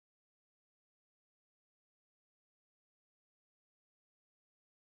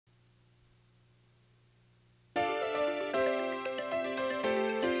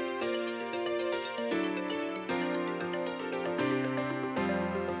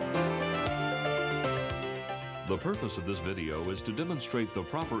The purpose of this video is to demonstrate the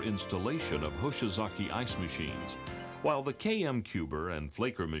proper installation of Hoshizaki ice machines. While the KM Cuber and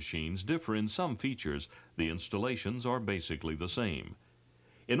Flaker machines differ in some features, the installations are basically the same.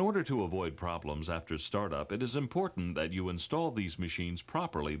 In order to avoid problems after startup, it is important that you install these machines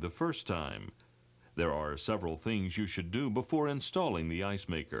properly the first time. There are several things you should do before installing the ice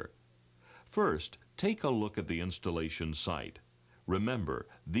maker. First, take a look at the installation site. Remember,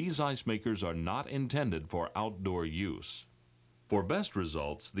 these ice makers are not intended for outdoor use. For best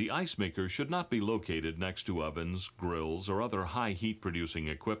results, the ice maker should not be located next to ovens, grills, or other high heat producing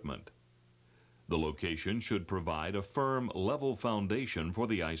equipment. The location should provide a firm, level foundation for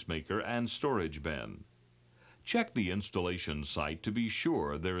the ice maker and storage bin. Check the installation site to be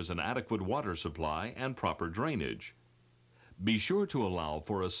sure there is an adequate water supply and proper drainage. Be sure to allow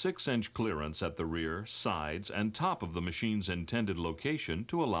for a 6-inch clearance at the rear, sides, and top of the machine's intended location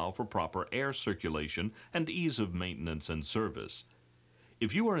to allow for proper air circulation and ease of maintenance and service.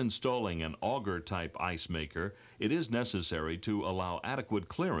 If you are installing an auger-type ice maker, it is necessary to allow adequate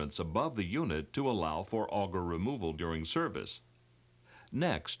clearance above the unit to allow for auger removal during service.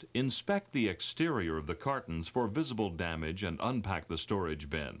 Next, inspect the exterior of the cartons for visible damage and unpack the storage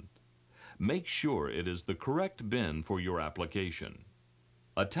bin. Make sure it is the correct bin for your application.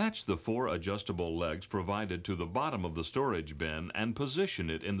 Attach the 4 adjustable legs provided to the bottom of the storage bin and position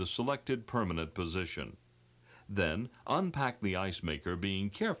it in the selected permanent position. Then, unpack the ice maker,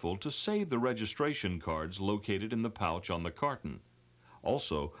 being careful to save the registration cards located in the pouch on the carton.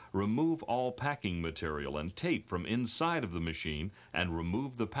 Also, remove all packing material and tape from inside of the machine and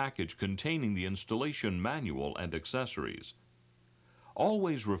remove the package containing the installation manual and accessories.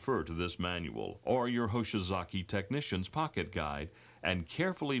 Always refer to this manual or your Hoshizaki technician's pocket guide and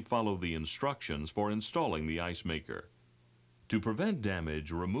carefully follow the instructions for installing the ice maker. To prevent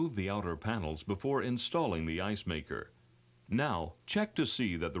damage, remove the outer panels before installing the ice maker. Now, check to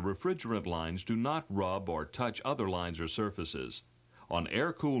see that the refrigerant lines do not rub or touch other lines or surfaces. On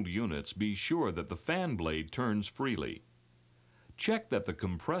air-cooled units, be sure that the fan blade turns freely. Check that the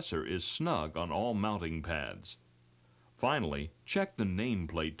compressor is snug on all mounting pads. Finally, check the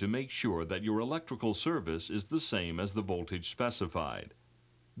nameplate to make sure that your electrical service is the same as the voltage specified.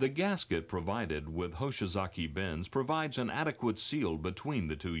 The gasket provided with Hoshizaki bins provides an adequate seal between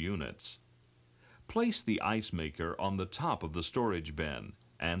the two units. Place the ice maker on the top of the storage bin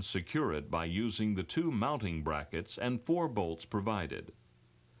and secure it by using the 2 mounting brackets and 4 bolts provided.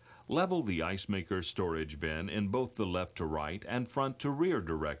 Level the ice maker storage bin in both the left to right and front to rear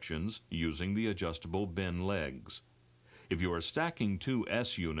directions using the adjustable bin legs. If you are stacking 2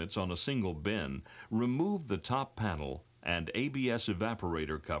 S units on a single bin, remove the top panel and ABS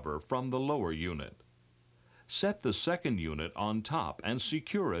evaporator cover from the lower unit. Set the second unit on top and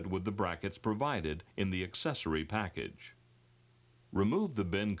secure it with the brackets provided in the accessory package. Remove the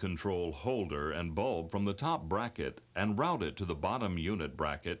bin control holder and bulb from the top bracket and route it to the bottom unit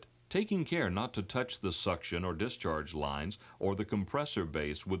bracket, taking care not to touch the suction or discharge lines or the compressor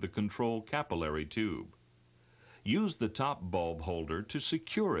base with the control capillary tube. Use the top bulb holder to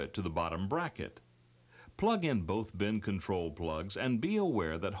secure it to the bottom bracket. Plug in both bin control plugs and be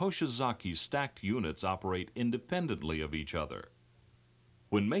aware that Hoshizaki's stacked units operate independently of each other.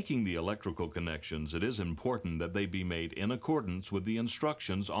 When making the electrical connections, it is important that they be made in accordance with the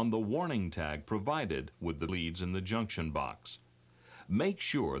instructions on the warning tag provided with the leads in the junction box. Make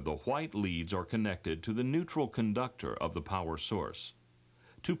sure the white leads are connected to the neutral conductor of the power source.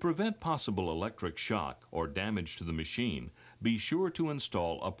 To prevent possible electric shock or damage to the machine, be sure to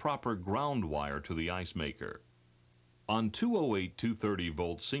install a proper ground wire to the ice maker. On 208-230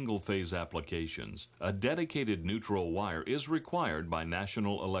 volt single-phase applications, a dedicated neutral wire is required by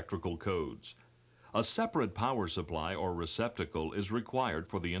national electrical codes. A separate power supply or receptacle is required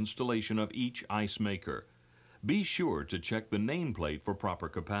for the installation of each ice maker. Be sure to check the nameplate for proper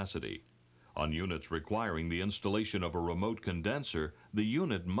capacity. On units requiring the installation of a remote condenser, the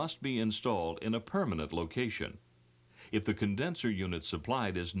unit must be installed in a permanent location. If the condenser unit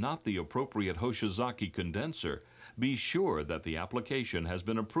supplied is not the appropriate Hoshizaki condenser, be sure that the application has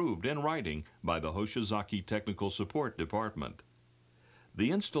been approved in writing by the Hoshizaki Technical Support Department.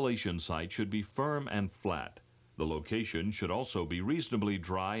 The installation site should be firm and flat. The location should also be reasonably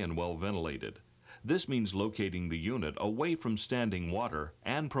dry and well ventilated. This means locating the unit away from standing water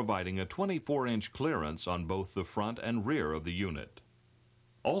and providing a 24-inch clearance on both the front and rear of the unit.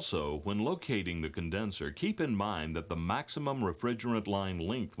 Also, when locating the condenser, keep in mind that the maximum refrigerant line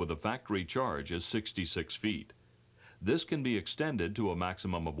length with a factory charge is 66 feet. This can be extended to a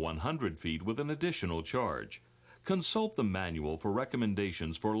maximum of 100 feet with an additional charge. Consult the manual for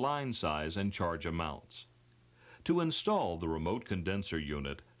recommendations for line size and charge amounts. To install the remote condenser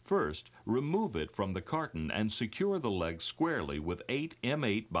unit, first remove it from the carton and secure the legs squarely with 8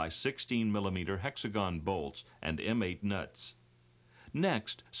 M8 by 16 mm hexagon bolts and M8 nuts.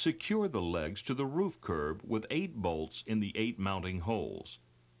 Next, secure the legs to the roof curb with 8 bolts in the 8 mounting holes.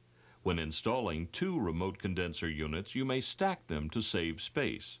 When installing 2 remote condenser units, you may stack them to save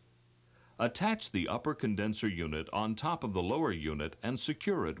space. Attach the upper condenser unit on top of the lower unit and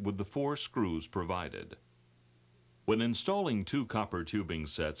secure it with the 4 screws provided. When installing 2 copper tubing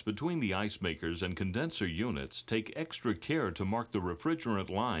sets between the ice makers and condenser units, take extra care to mark the refrigerant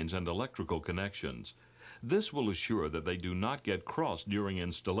lines and electrical connections. This will assure that they do not get crossed during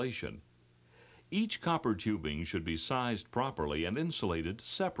installation. Each copper tubing should be sized properly and insulated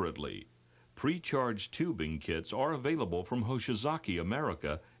separately. Pre-charged tubing kits are available from Hoshizaki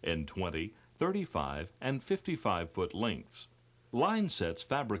America in 20, 35, and 55-foot lengths. Line sets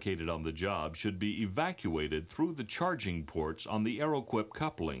fabricated on the job should be evacuated through the charging ports on the Aeroquip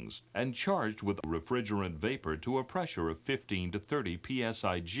couplings and charged with refrigerant vapor to a pressure of 15 to 30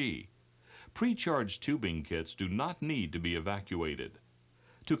 psig. Pre-charged tubing kits do not need to be evacuated.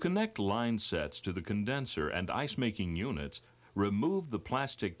 To connect line sets to the condenser and ice-making units, remove the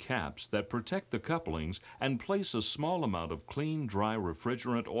plastic caps that protect the couplings and place a small amount of clean, dry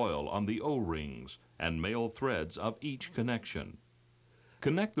refrigerant oil on the O-rings and male threads of each connection.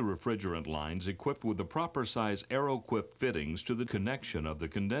 Connect the refrigerant lines equipped with the proper size Aeroquip fittings to the connection of the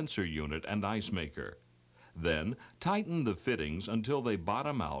condenser unit and ice maker. Then, tighten the fittings until they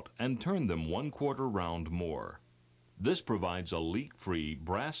bottom out and turn them 1/4 round more. This provides a leak-free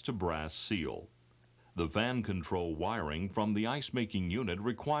brass-to-brass seal. The fan control wiring from the ice-making unit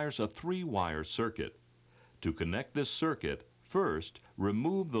requires a 3-wire circuit. To connect this circuit, first,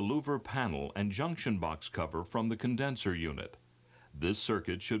 remove the louver panel and junction box cover from the condenser unit. This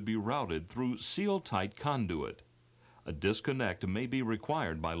circuit should be routed through seal-tight conduit. A disconnect may be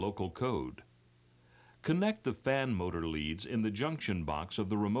required by local code. Connect the fan motor leads in the junction box of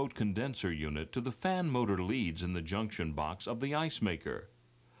the remote condenser unit to the fan motor leads in the junction box of the ice maker.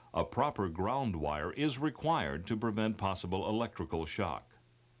 A proper ground wire is required to prevent possible electrical shock.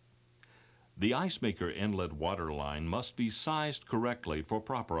 The ice maker inlet water line must be sized correctly for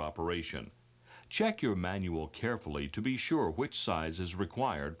proper operation. Check your manual carefully to be sure which size is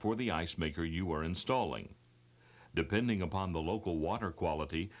required for the ice maker you are installing. Depending upon the local water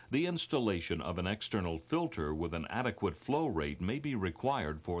quality, the installation of an external filter with an adequate flow rate may be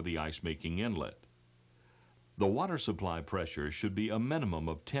required for the ice-making inlet. The water supply pressure should be a minimum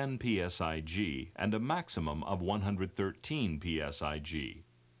of 10 psig and a maximum of 113 psig.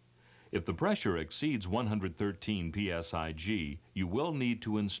 If the pressure exceeds 113 psig, you will need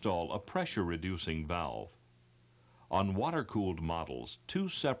to install a pressure-reducing valve. On water-cooled models, 2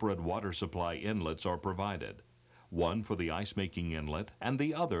 separate water supply inlets are provided. One for the ice-making inlet and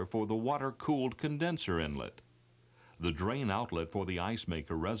the other for the water-cooled condenser inlet. The drain outlet for the ice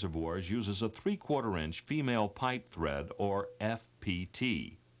maker reservoirs uses a 3/4 inch female pipe thread or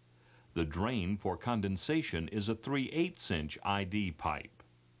FPT. The drain for condensation is a 3/8 inch ID pipe.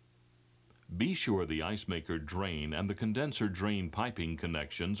 Be sure the ice maker drain and the condenser drain piping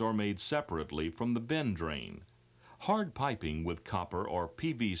connections are made separately from the bin drain. Hard piping with copper or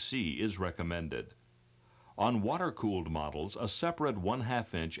PVC is recommended. On water-cooled models, a separate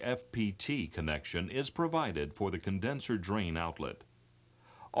 1/2 inch FPT connection is provided for the condenser drain outlet.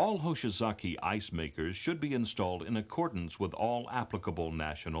 All Hoshizaki ice makers should be installed in accordance with all applicable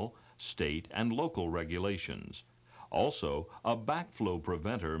national, state, and local regulations. Also, a backflow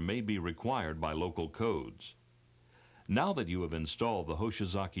preventer may be required by local codes. Now that you have installed the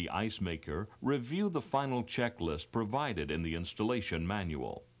Hoshizaki ice maker, review the final checklist provided in the installation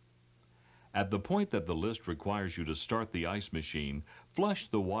manual. At the point that the list requires you to start the ice machine, flush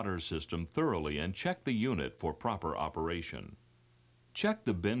the water system thoroughly and check the unit for proper operation. Check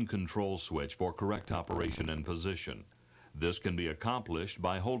the bin control switch for correct operation and position. This can be accomplished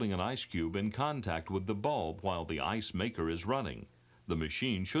by holding an ice cube in contact with the bulb while the ice maker is running. The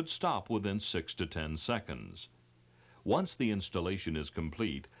machine should stop within 6 to 10 seconds. Once the installation is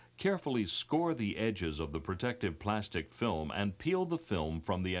complete, carefully score the edges of the protective plastic film and peel the film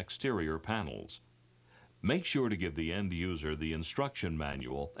from the exterior panels. Make sure to give the end user the instruction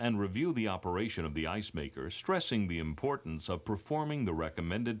manual and review the operation of the ice maker, stressing the importance of performing the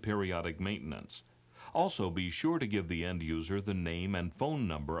recommended periodic maintenance. Also, be sure to give the end user the name and phone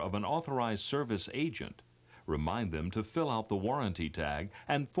number of an authorized service agent. Remind them to fill out the warranty tag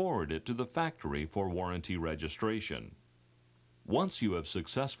and forward it to the factory for warranty registration. Once you have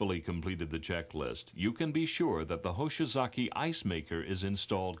successfully completed the checklist, you can be sure that the Hoshizaki ice maker is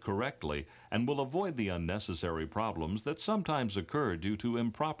installed correctly and will avoid the unnecessary problems that sometimes occur due to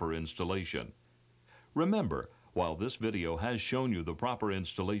improper installation. Remember, while this video has shown you the proper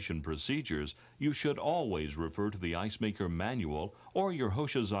installation procedures, you should always refer to the ice maker manual or your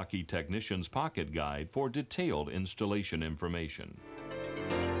Hoshizaki Technician's Pocket Guide for detailed installation information.